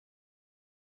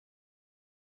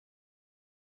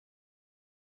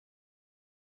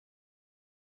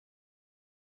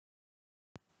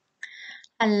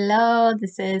Hello,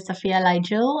 this is Sophia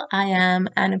Lajul. I am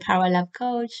an Power Love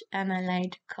Coach and a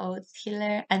light coach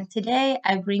healer. And today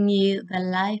I bring you the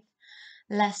life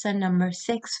lesson number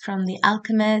 6 from the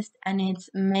Alchemist, and it's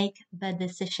make the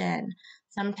decision.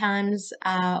 Sometimes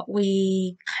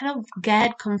we kind of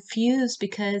get confused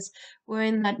because we're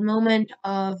in that moment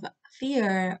of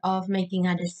fear of making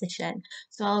a decision.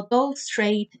 So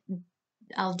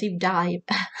I'll deep dive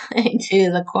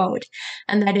into the quote.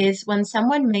 And that is when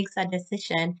someone makes a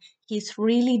decision, he's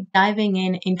really diving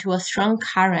into a strong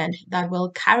current that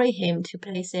will carry him to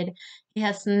places he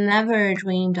has never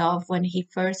dreamed of when he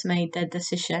first made that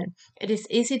decision. It is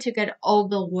easy to get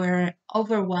overwhelmed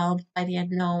by the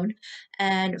unknown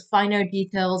and finer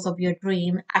details of your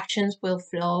dream. Actions will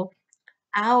flow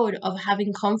out of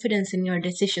having confidence in your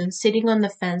decision. Sitting on the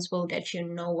fence will get you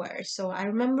nowhere. So I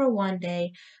remember one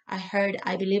day I heard,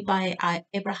 I believe by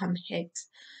Abraham Hicks,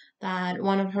 that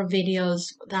one of her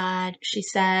videos that she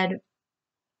said,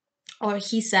 or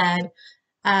he said,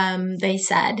 they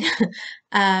said,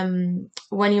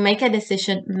 when you make a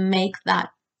decision,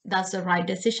 that's the right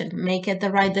decision. Make it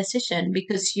the right decision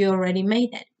because you already made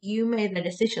it. You made the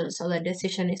decision, so the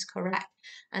decision is correct.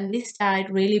 And this died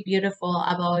really beautiful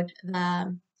about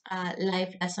the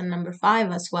life lesson number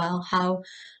 5 as well. How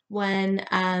when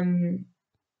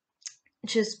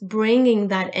just bringing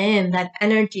that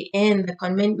energy in, the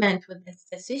commitment with this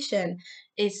decision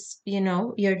is,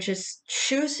 you're just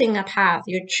choosing a path,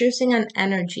 you're choosing an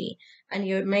energy, and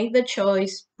you make the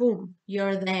choice, boom,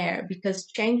 you're there, because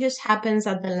changes happens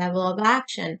at the level of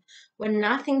action. When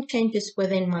nothing changes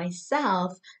within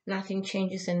myself, nothing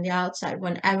changes in the outside.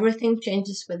 When everything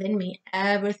changes within me,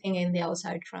 everything in the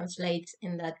outside translates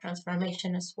in that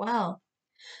transformation as well.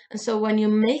 And so when you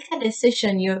make a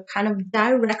decision, you're kind of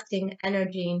directing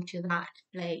energy into that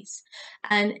place.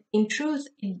 And in truth,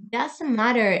 it doesn't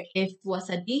matter if it was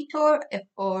a detour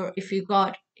or if you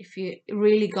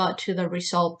really got to the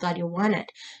result that you wanted,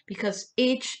 because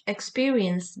each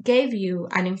experience gave you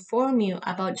and informed you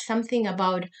about something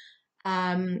about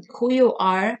who you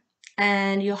are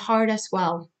and your heart as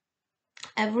well.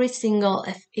 Every single,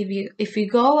 if you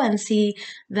go and see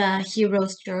the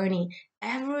hero's journey,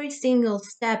 every single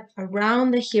step around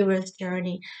the hero's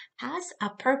journey has a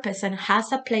purpose and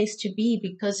has a place to be,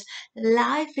 because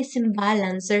life is in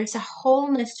balance. There's a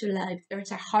wholeness to life, there's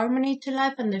a harmony to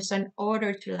life, and there's an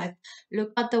order to life.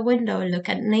 Look at the window, look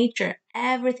at nature,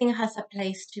 everything has a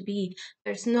place to be.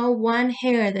 There's no one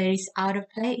hair that is out of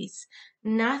place.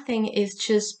 Nothing is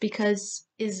just because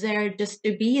is there just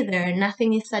to be there.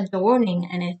 Nothing is adorning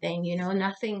anything,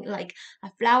 nothing like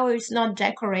a flower is not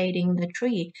decorating the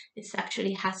tree. It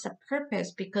actually has a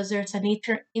purpose because there's an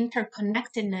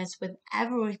interconnectedness with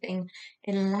everything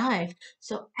in life.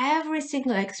 So every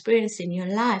single experience in your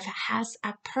life has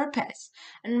a purpose.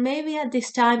 And maybe at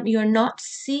this time you're not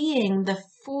seeing the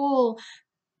full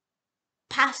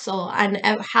puzzle and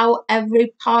how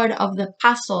every part of the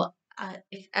puzzle,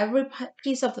 if every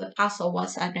piece of the puzzle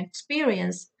was an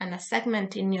experience and a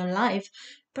segment in your life,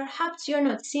 perhaps you're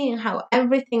not seeing how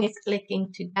everything is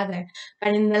clicking together.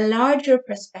 But in the larger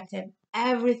perspective,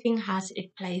 everything has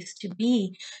its place to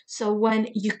be. So when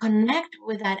you connect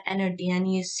with that energy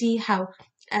and you see how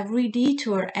every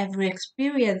detour, every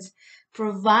experience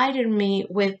provided me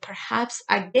with perhaps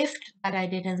a gift that I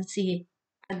didn't see,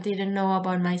 I didn't know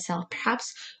about myself,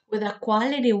 perhaps with a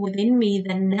quality within me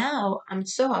that now I'm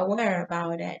so aware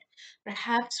about it,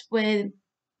 perhaps with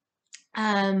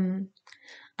um,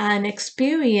 an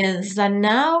experience that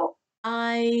now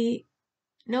I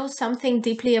know something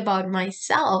deeply about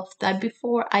myself that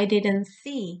before I didn't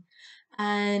see.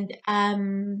 And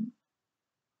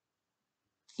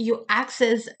you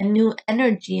access a new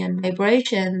energy and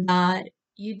vibration that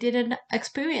you didn't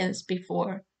experience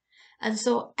before. And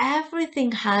so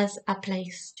everything has a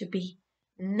place to be.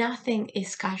 Nothing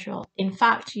is casual. In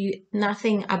fact,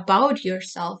 nothing about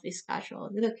yourself is casual.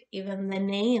 Look, even the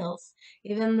nails,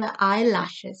 even the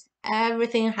eyelashes,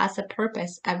 everything has a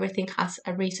purpose. Everything has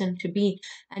a reason to be,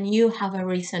 and you have a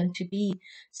reason to be.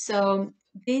 So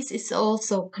this is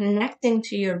also connecting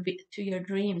to your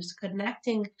dreams,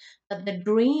 connecting that the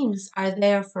dreams are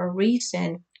there for a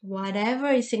reason.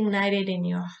 Whatever is ignited in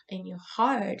your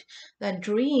heart, the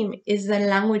dream is the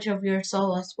language of your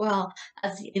soul as well.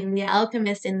 As in The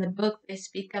Alchemist, in the book, they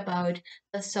speak about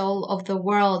the soul of the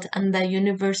world and the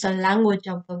universal language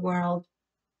of the world.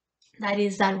 That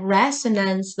is that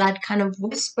resonance that kind of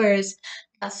whispers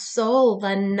the soul,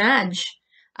 the nudge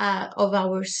of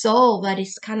our soul that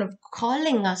is kind of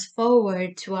calling us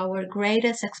forward to our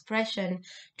greatest expression,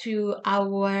 to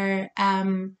our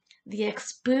the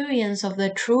experience of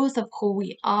the truth of who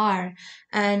we are.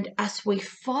 And as we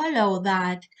follow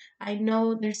that, I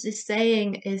know there's this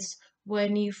saying is,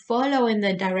 when you follow in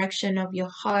the direction of your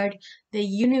heart, the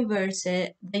universe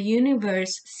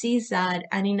sees that,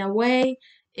 and in a way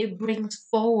it brings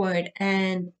forward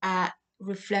and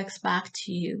reflects back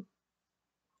to you.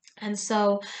 And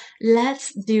so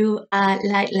let's do a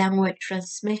light language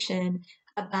transmission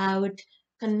about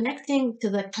connecting to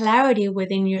the clarity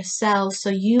within yourself, so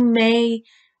you may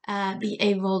be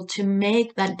able to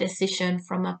make that decision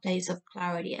from a place of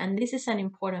clarity. And this is an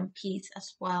important piece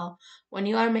as well. When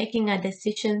you are making a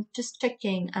decision, just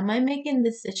checking, am I making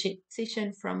this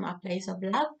decision from a place of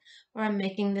love, or am I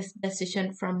making this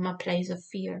decision from a place of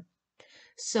fear?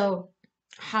 So,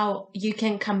 how you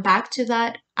can come back to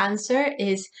that answer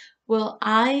is, will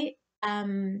I,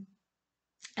 am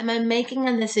I making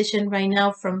a decision right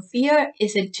now from fear?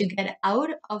 Is it to get out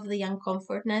of the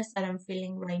uncomfortness that I'm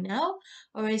feeling right now?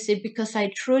 Or is it because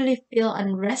I truly feel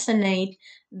and resonate?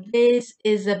 This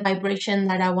is a vibration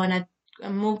that I want to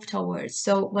move towards.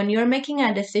 So, when you're making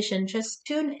a decision, just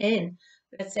tune in.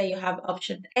 Let's say you have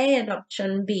option A and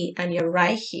option B, and you're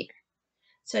right here.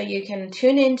 So you can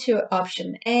tune into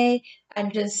option A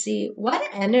and just see what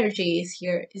energy is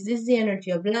here. Is this the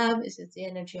energy of love? Is this the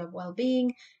energy of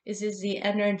well-being? Is this the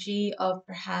energy of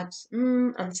perhaps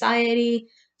anxiety?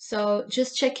 So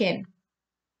just check in.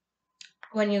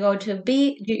 When you go to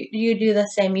B, you do the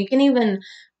same. You can even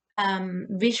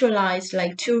visualize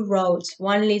like two roads.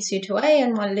 One leads you to A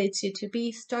and one leads you to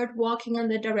B. Start walking in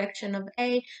the direction of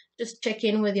A. Just check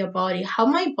in with your body. How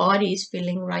my body is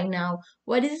feeling right now.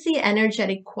 What is the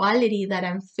energetic quality that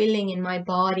I'm feeling in my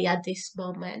body at this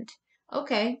moment?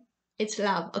 Okay, it's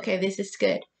love. Okay, this is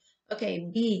good. Okay,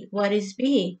 B. What is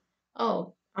B?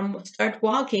 Oh, start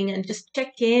walking and just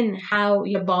check in how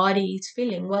your body is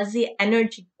feeling. What's the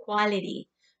energy quality?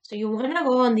 So you want to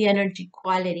go on the energy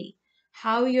quality,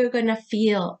 how you're going to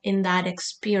feel in that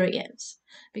experience.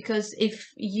 Because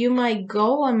if you might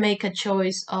go and make a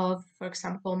choice of, for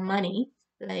example, money,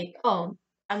 like, oh,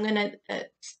 I'm going to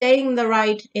stay in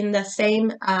the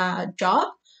same job,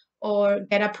 or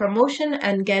get a promotion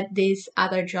and get this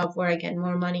other job where I get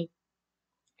more money.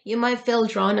 You might feel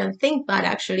drawn and think that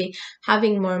actually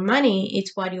having more money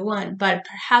is what you want, but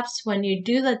perhaps when you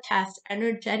do the test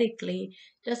energetically,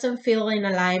 it doesn't feel in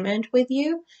alignment with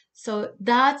you. So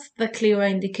that's the clearer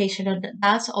indication of that.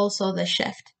 That's also the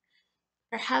shift.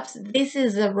 Perhaps this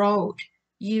is the road.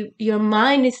 Your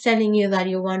mind is telling you that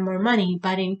you want more money,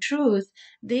 but in truth,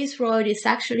 this road is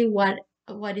actually what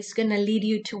is going to lead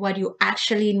you to what you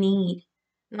actually need.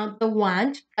 Not the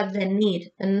want, but the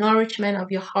need, the nourishment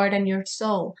of your heart and your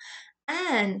soul.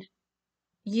 And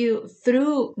you,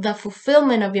 through the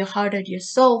fulfillment of your heart and your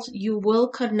soul, you will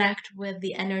connect with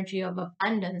the energy of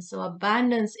abundance. So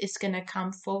abundance is going to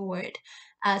come forward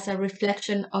as a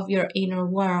reflection of your inner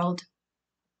world.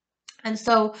 And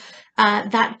so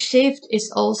that shift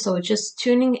is also just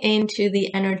tuning into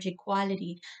the energy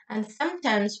quality. And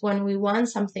sometimes when we want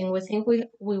something, we think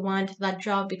we want that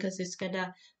job because it's going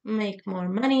to make more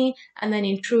money. And then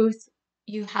in truth,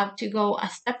 you have to go a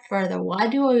step further. Why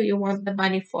do you want the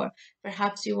money for?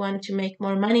 Perhaps you want to make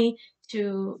more money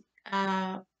to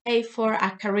pay for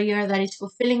a career that is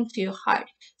fulfilling to your heart.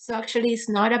 So actually, it's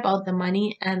not about the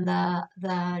money and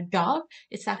the job.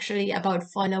 It's actually about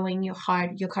following your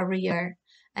heart, your career,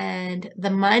 and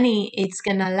the money. It's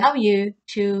going to allow you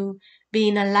to be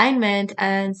in alignment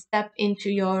and step into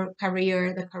your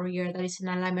career, the career that is in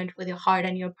alignment with your heart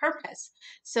and your purpose.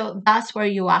 So that's where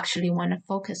you actually want to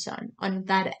focus on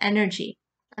that energy.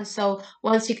 And so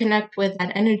once you connect with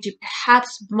that energy,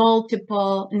 perhaps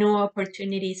multiple new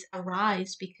opportunities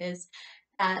arise, because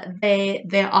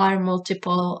there are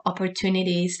multiple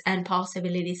opportunities and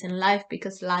possibilities in life,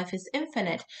 because life is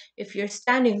infinite. If you're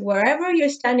standing wherever you're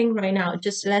standing right now,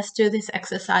 just let's do this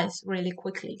exercise really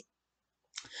quickly.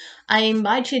 I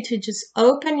invite you to just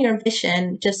open your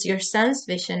vision, just your sense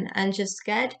vision, and just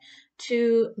get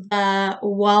to the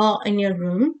wall in your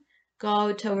room.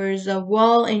 Go towards the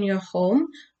wall in your home.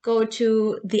 Go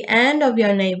to the end of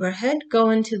your neighborhood. Go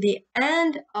into the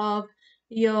end of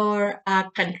your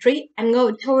country, and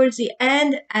go towards the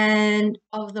end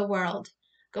of the world.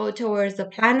 Go towards the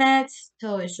planets,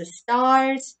 towards the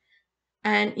stars,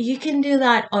 and you can do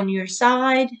that on your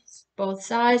side, both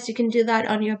sides. You can do that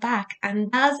on your back.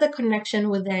 And that's the connection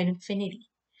with the infinity.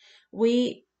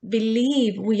 We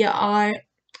believe we are,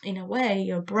 in a way,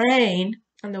 your brain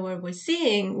and the world we're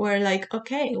seeing, we're like,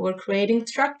 okay, we're creating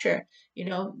structure.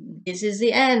 This is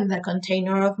the end, the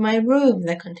container of my room,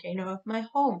 the container of my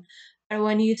home. And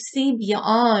when you see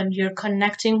beyond, you're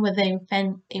connecting with the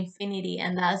infinity,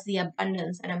 and that's the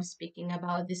abundance that I'm speaking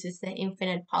about. This is the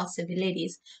infinite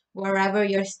possibilities. Wherever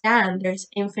you stand, there's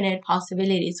infinite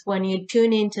possibilities. When you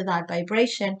tune into that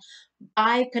vibration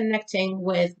by connecting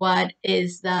with what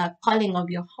is the calling of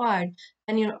your heart,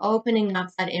 then you're opening up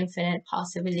that infinite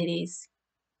possibilities,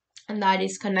 and that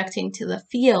is connecting to the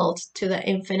field, to the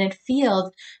infinite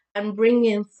field, and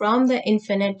bringing from the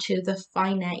infinite to the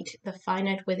finite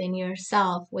within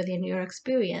yourself, within your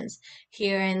experience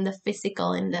here in the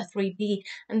physical, in the 3D.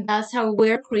 And that's how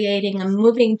we're creating and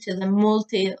moving to the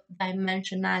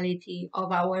multi-dimensionality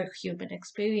of our human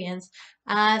experience,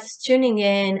 as tuning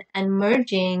in and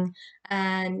merging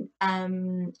and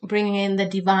bringing in the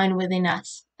divine within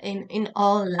us in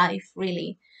all life,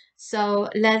 really. So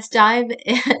let's dive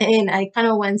in. I kind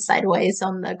of went sideways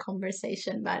on the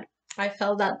conversation, but I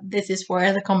felt that this is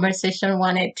where the conversation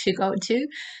wanted to go to.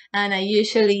 And I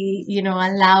usually,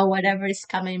 allow whatever is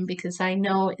coming because I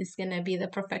know it's going to be the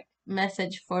perfect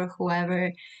message for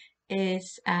whoever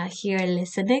is here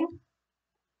listening.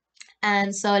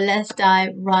 And so let's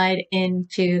dive right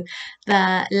into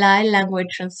the light language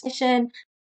transmission.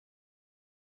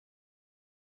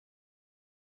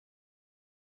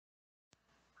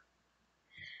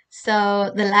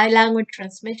 So the light language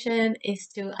transmission is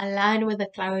to align with the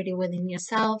clarity within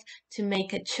yourself, to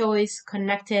make a choice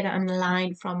connected and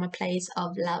aligned from a place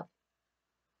of love.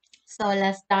 So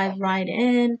let's dive right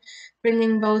in,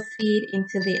 bringing both feet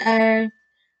into the earth,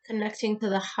 connecting to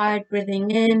the heart,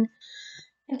 breathing in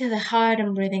into the heart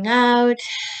and breathing out.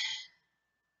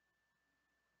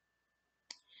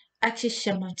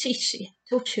 Achishama tishi,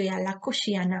 tuchuya la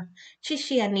kushiana,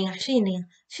 chishiania shinia,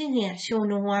 shinia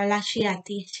shunua la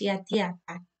shiati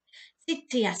shiatiata.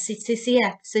 Sitia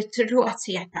sitisia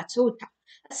situruasia tatuta.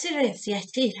 Siresia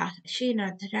tita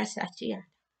shina trasatia.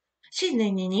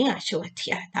 Shinenia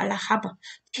shuatia talahaba.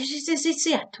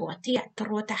 Tisisia tuatia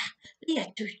trota. Lia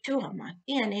tutuama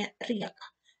tiane riaka.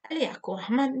 Aliako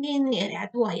manini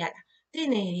aduayala.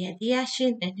 Tineria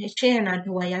diashin and Shana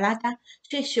duayalata.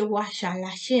 Shishu washa la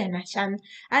shena shan.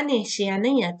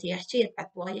 Anisiania diashita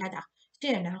duayada.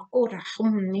 Shena ora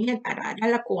humnia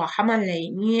dara kwa hamale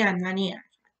nia nania.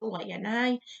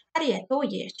 Yanai, Ariato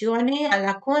Yeshuani,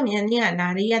 Alaconia,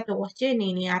 Nariato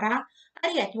Wacheni, Niara,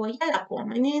 Ariato Yalaco,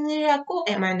 Maniniaco,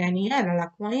 Emanania,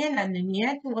 Laconia, and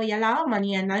Niato Yala,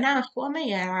 Maniana,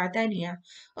 Homea, Dania,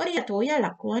 Oriato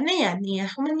Yalaconia,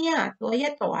 Niahumania,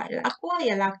 Toyato,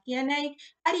 Lacoya, Lakiane,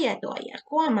 Ariato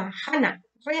Yaquama, Hana,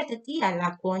 Retatia,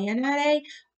 Lacoyanare,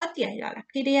 Atia, la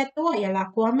Kiriato,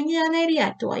 Yalacoamia,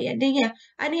 Neriato, Yadia,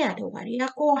 Aniato,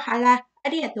 Ariaco, Hala,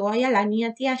 Ariato,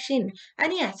 Yalania, Tiashin.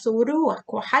 Ania surua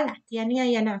kwa hala tiania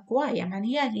yana kwa ya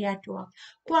mania riatua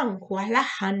kwang kwa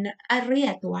lahan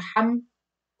ariatua ham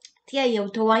tia yo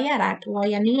toya ratua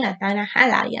ya nia tana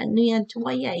hala ya nia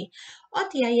tuaya o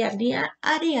tia ya nia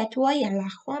aria tuaya la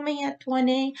home ya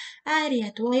tuane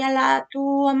aria tuaya la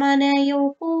tua mane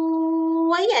yo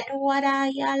ya tuara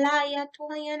ya la ya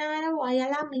tuaya na ya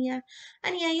la mia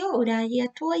ania yo ra ya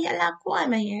tuaya la kwa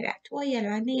me ya tuaya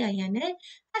la nia ya ne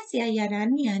asia ya ra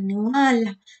nia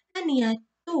nuala ania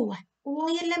tua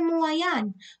Uoyele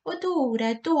muayan,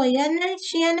 otura toyana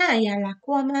shiana yala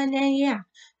kwamane ya.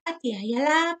 Atia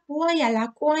yala pua yala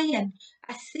kwayan.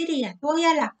 Asiria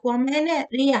toyala kwamene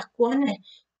ria kwane.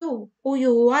 Tu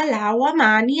uyu wala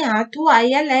wamani atu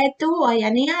ayale tu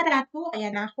ayani ara tu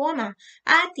ayana homa.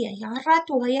 Atia yara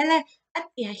tu ayale.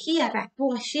 Atia hiara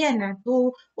tu shiana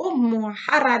tu umu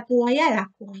hara tu ayala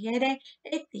kwayere.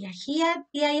 Etia hia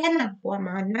tia yana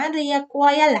kwamana ria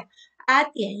kwayala.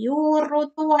 Atia yuru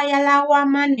tu ayala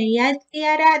wamane ya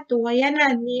tiara tu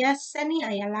ayana niasani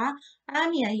ayala.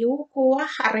 Ami ayuku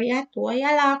haria tu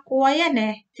ayala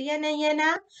kuayane tiene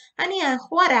yena. Ani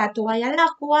ahuara tu ayala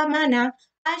kuamana.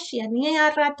 Asia ni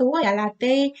ara tu ayala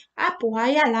te. Apu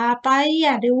ayala pa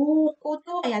ia de uku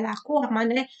tu ayala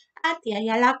kuamane. Ati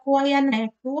ayala kuayane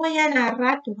tu ayana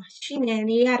ratu. Shine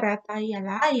ni ara ta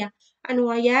ayala aya.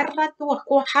 Anu ayara tu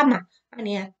akuahama.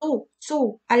 Ani atu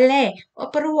su ale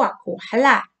operuaku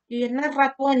hala yuna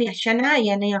ratuani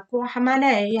shanaya ne aku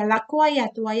hamane ya la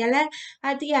kuaya tu ayale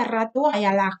adia ratua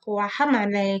ya la kua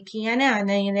hamane kiana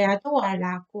ne ne atua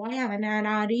la kuaya na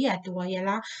na ria tu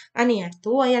ayala ani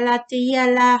atua ya la tia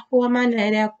la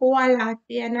huamane ne kua la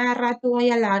tia na ratua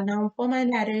ya la na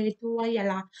humane re tu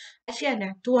ayala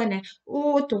ashana tuane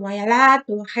u tu ayala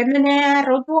tu hamane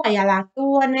rotu ayala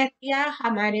tuane tia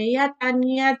hamane ya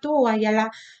tania tu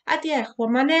ayala Atia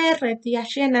huamane retia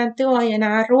shena tu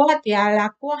ayana ruatia la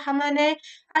kua hamane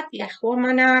atia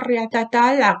huamana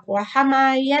riatata la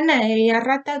hama yane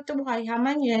yarata tua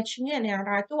hamane chingene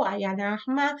ratua yana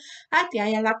hama atia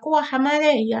yala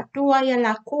hamane yatua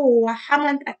yala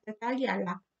haman atata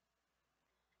yala.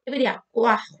 Ibria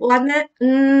wana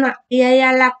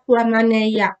yala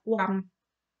mane ya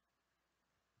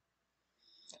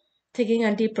taking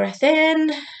a deep breath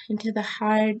in into the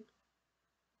heart,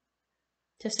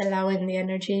 just allowing the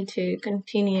energy to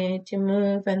continue to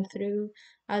move and through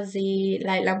as the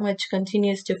light language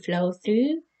continues to flow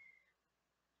through.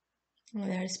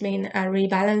 There's been a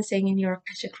rebalancing in your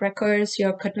Akashic records.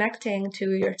 You're connecting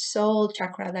to your soul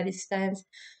chakra that stands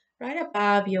right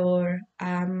above your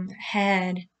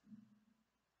head.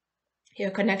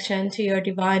 Your connection to your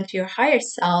divine, to your higher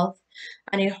self,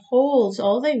 and it holds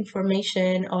all the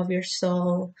information of your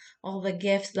soul, all the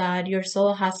gifts that your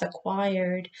soul has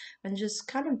acquired, and just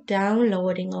kind of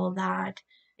downloading all that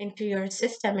into your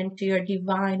system, into your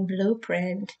divine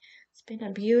blueprint. It's been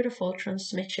a beautiful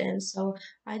transmission. So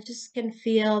I just can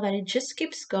feel that it just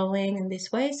keeps going in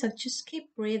this way. So just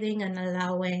keep breathing and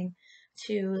allowing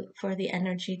for the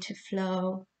energy to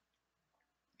flow.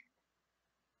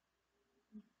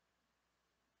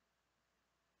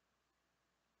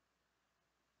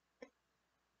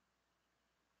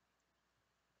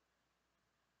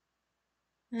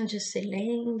 And just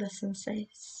laying the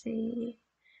sensation.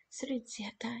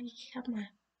 Sritsiata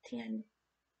Yamatian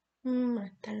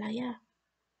Matalaya.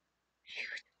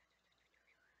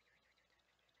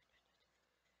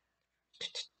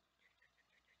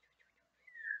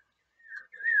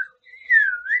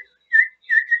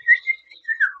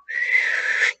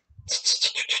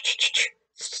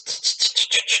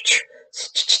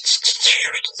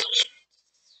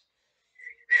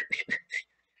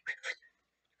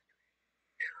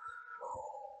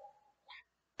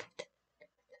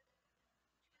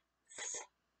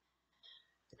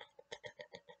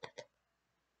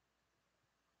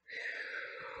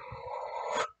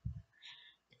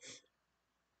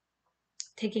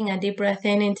 Taking a deep breath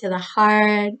in into the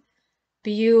heart.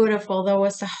 Beautiful. There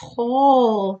was a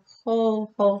whole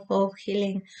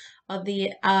healing of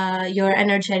the your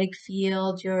energetic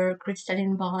field, your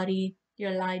crystalline body,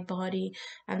 your light body,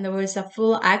 and there was a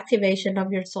full activation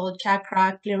of your soul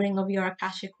chakra, clearing of your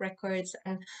Akashic records,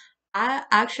 and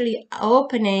actually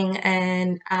opening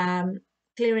and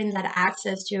clearing that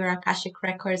access to your Akashic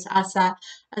records as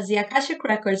the Akashic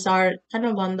records are kind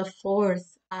of on the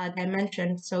fourth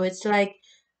dimension. So it's like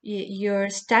you're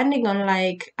standing on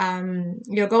like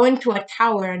you're going to a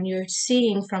tower and you're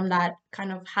seeing from that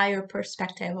kind of higher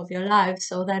perspective of your life.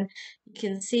 So then you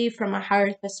can see from a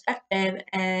higher perspective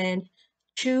and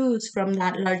choose from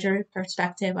that larger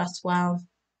perspective as well.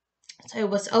 So it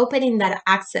was opening that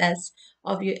access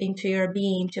of you into your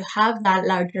being to have that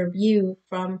larger view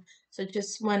from. So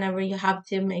just whenever you have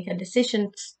to make a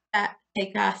decision,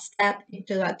 take a step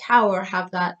into that tower,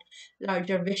 have that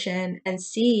larger vision and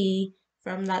see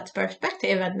from that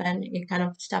perspective, and then you kind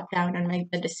of step down and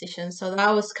make the decision. So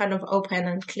that was kind of open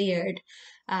and cleared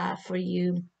for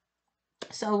you.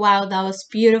 So wow, that was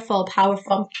beautiful,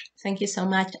 powerful. Thank you so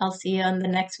much. I'll see you on the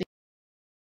next video.